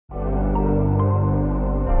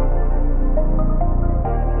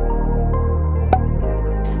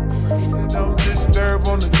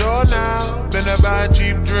ball now. Then I buy a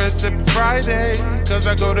cheap dress every Friday, cause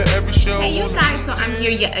I go to every show. Hey you guys, so I'm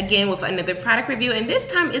here yet again with another product review, and this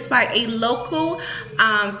time it's by a local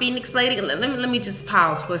Phoenix lady. Let me just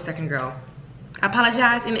pause for a second, girl. I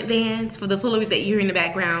apologize in advance for the foolery that you hear in the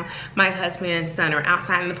background. My husband and son are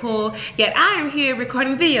outside in the pool, yet I am here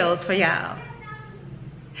recording videos for y'all.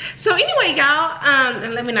 So anyway, y'all,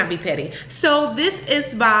 let me not be petty. So this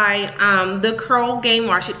is by the Curl Game,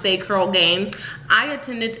 or I should say Curl Game. I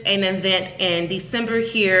attended an event in December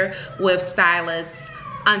here with stylist,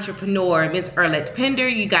 entrepreneur, Miss Arlette Pender.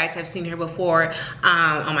 You guys have seen her before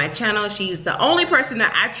on my channel. She's the only person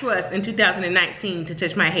that I trust in 2019 to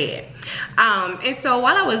touch my head. And so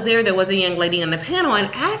while I was there was a young lady on the panel, and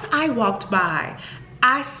as I walked by,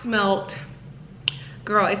 I smelled,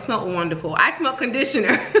 girl, it smelled wonderful. I smelled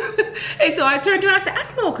conditioner. And so I turned around and I said,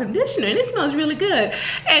 I smell conditioner and it smells really good.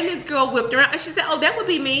 And this girl whipped around and she said, oh, that would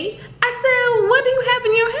be me. I said, what do you have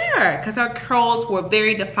in your hair? Because her curls were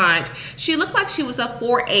very defined. She looked like she was a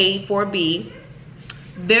 4A, 4B.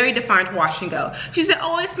 Very defined wash and go. She said,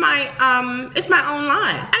 oh, it's my own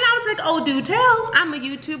line. And I was like, oh, do tell. I'm a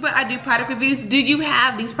YouTuber. I do product reviews. Do you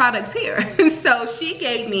have these products here? So she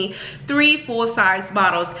gave me 3 full-size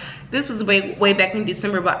bottles. This was way back in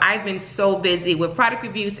December, but I've been so busy with product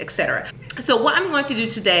reviews, etc. So what I'm going to do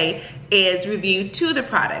today is review 2 of the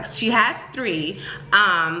products. She has 3. So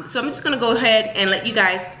I'm just gonna go ahead and let you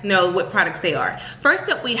guys know what products they are. First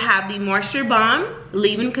up, we have the Moisture Bomb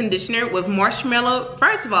Leave-In Conditioner with marshmallow.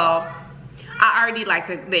 First of all, I already like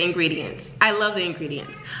the ingredients. I love the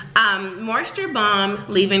ingredients. Moisture Bomb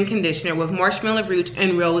Leave-In Conditioner with marshmallow root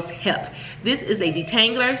and rose hip. This is a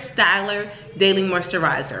detangler, styler, daily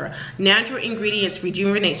moisturizer. Natural ingredients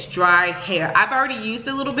rejuvenates dry hair. I've already used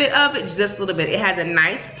a little bit of it, just a little bit. It has a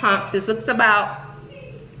nice pump. This looks about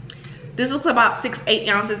 6-8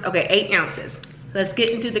 ounces. Okay, 8 ounces. Let's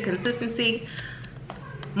get into the consistency.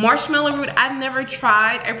 Marshmallow root, I've never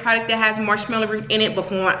tried a product that has marshmallow root in it, but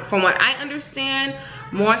from what I understand,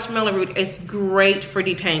 marshmallow root is great for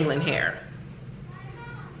detangling hair.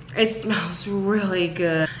 It smells really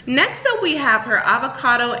good. Next up, we have her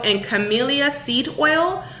avocado and camellia seed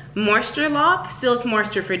oil moisture lock. Seals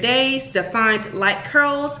moisture for days, defined light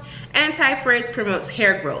curls, anti-frizz, promotes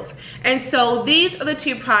hair growth. And so these are the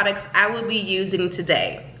 2 products I will be using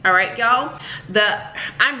today. All right, y'all.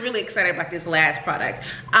 I'm really excited about this last product.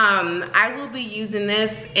 I will be using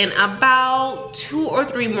this in about 2 or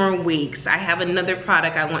 3 more weeks. I have another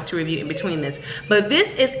product I want to review in between this, but this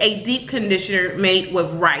is a deep conditioner made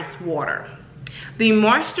with rice water. The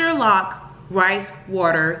Moisture Lock Rice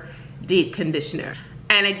Water Deep Conditioner.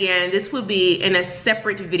 And again, this will be in a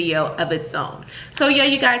separate video of its own. So yeah,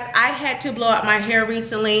 you guys, I had to blow out my hair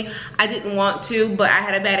recently. I didn't want to, but I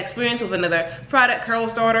had a bad experience with another product, Curl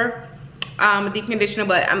Starter, deep conditioner,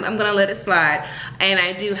 but I'm gonna let it slide. And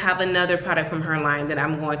I do have another product from her line that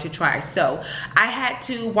I'm going to try. So I had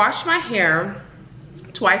to wash my hair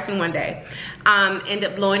twice in one day. End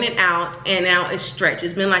up blowing it out, and now it's stretched.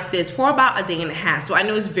 It's been like this for about a day and a half, so I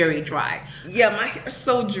know it's very dry. Yeah, my hair is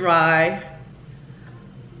so dry.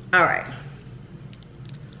 All right,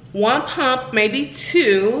 1 pump, maybe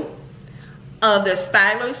 2 of the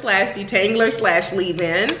styler slash detangler slash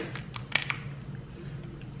leave-in.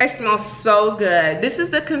 It smells so good. This is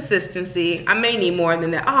the consistency. I may need more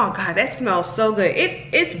than that. Oh God, that smells so good.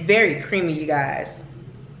 It's very creamy, you guys.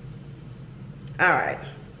 All right.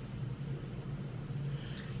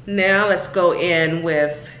 Now let's go in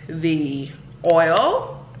with the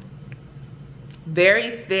oil.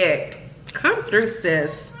 Very thick. Come through,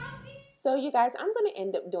 sis. So you guys, I'm going to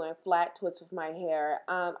end up doing flat twists with my hair.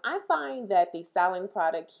 I find that the styling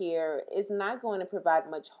product here is not going to provide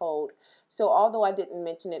much hold. So although I didn't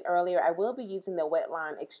mention it earlier, I will be using the Wet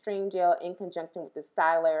Line Extreme Gel in conjunction with the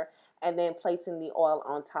styler and then placing the oil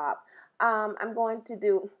on top. I'm going to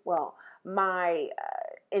do, well, my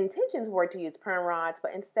intentions were to use perm rods,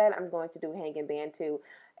 but instead I'm going to do hanging band too.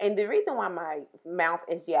 And the reason why my mouth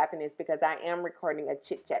is yapping is because I am recording a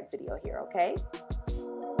chit chat video here, okay?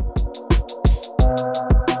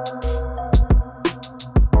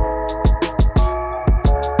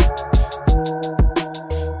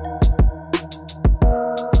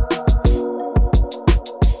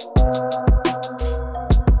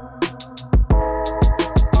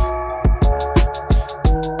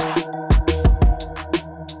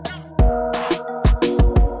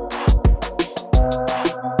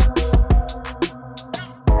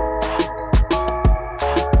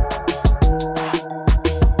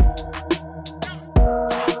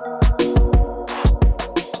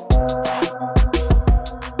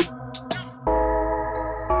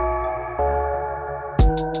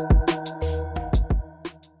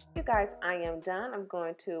 I am done, I'm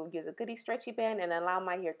going to use a goodie stretchy band and allow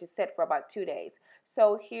my hair to set for about 2 days.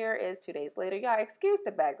 So here is 2 days later. Y'all excuse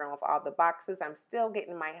the background with all the boxes. I'm still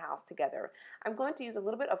getting my house together. I'm going to use a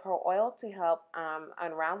little bit of her oil to help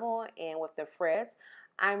unravel, and with the frizz.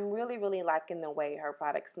 I'm really liking the way her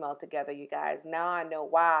products smell together, you guys. Now I know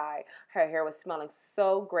why her hair was smelling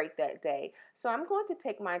so great that day. So I'm going to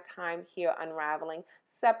take my time here unraveling,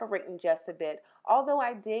 separating just a bit. Although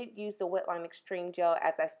I did use the Wetline Extreme Gel,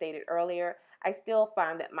 as I stated earlier, I still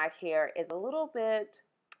find that my hair is a little bit,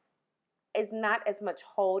 is not as much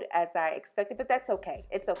hold as I expected, but that's okay.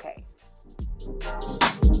 It's okay.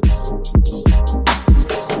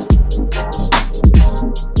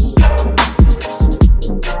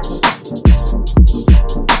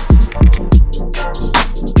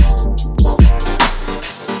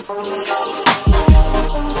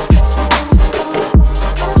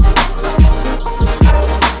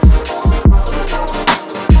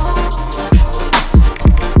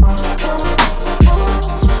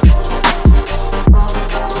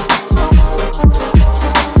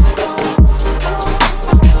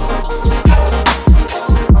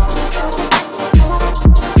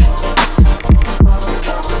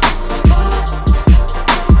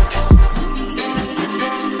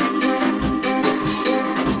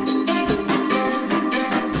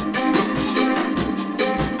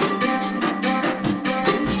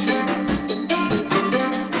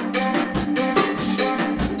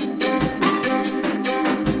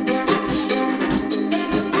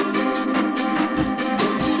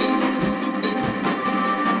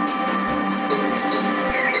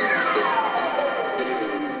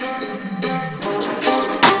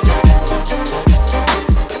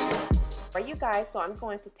 You guys, so I'm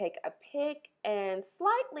going to take a pick and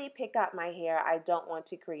slightly pick out my hair. I don't want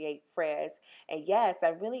to create frizz. And yes, I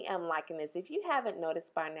really am liking this. If you haven't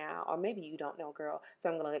noticed by now, or maybe you don't know, girl, so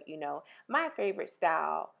I'm gonna let you know, my favorite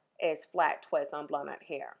style is flat twist on blown out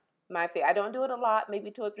hair. I don't do it a lot,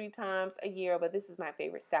 maybe 2 or 3 times a year, but this is my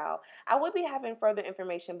favorite style. I will be having further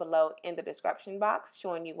information below in the description box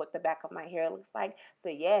showing you what the back of my hair looks like. So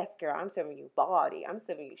yes, girl, I'm serving you body, I'm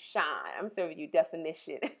serving you shine, I'm serving you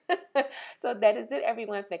definition. So that is it,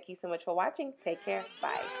 everyone. Thank you so much for watching. Take care.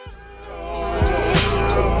 Bye.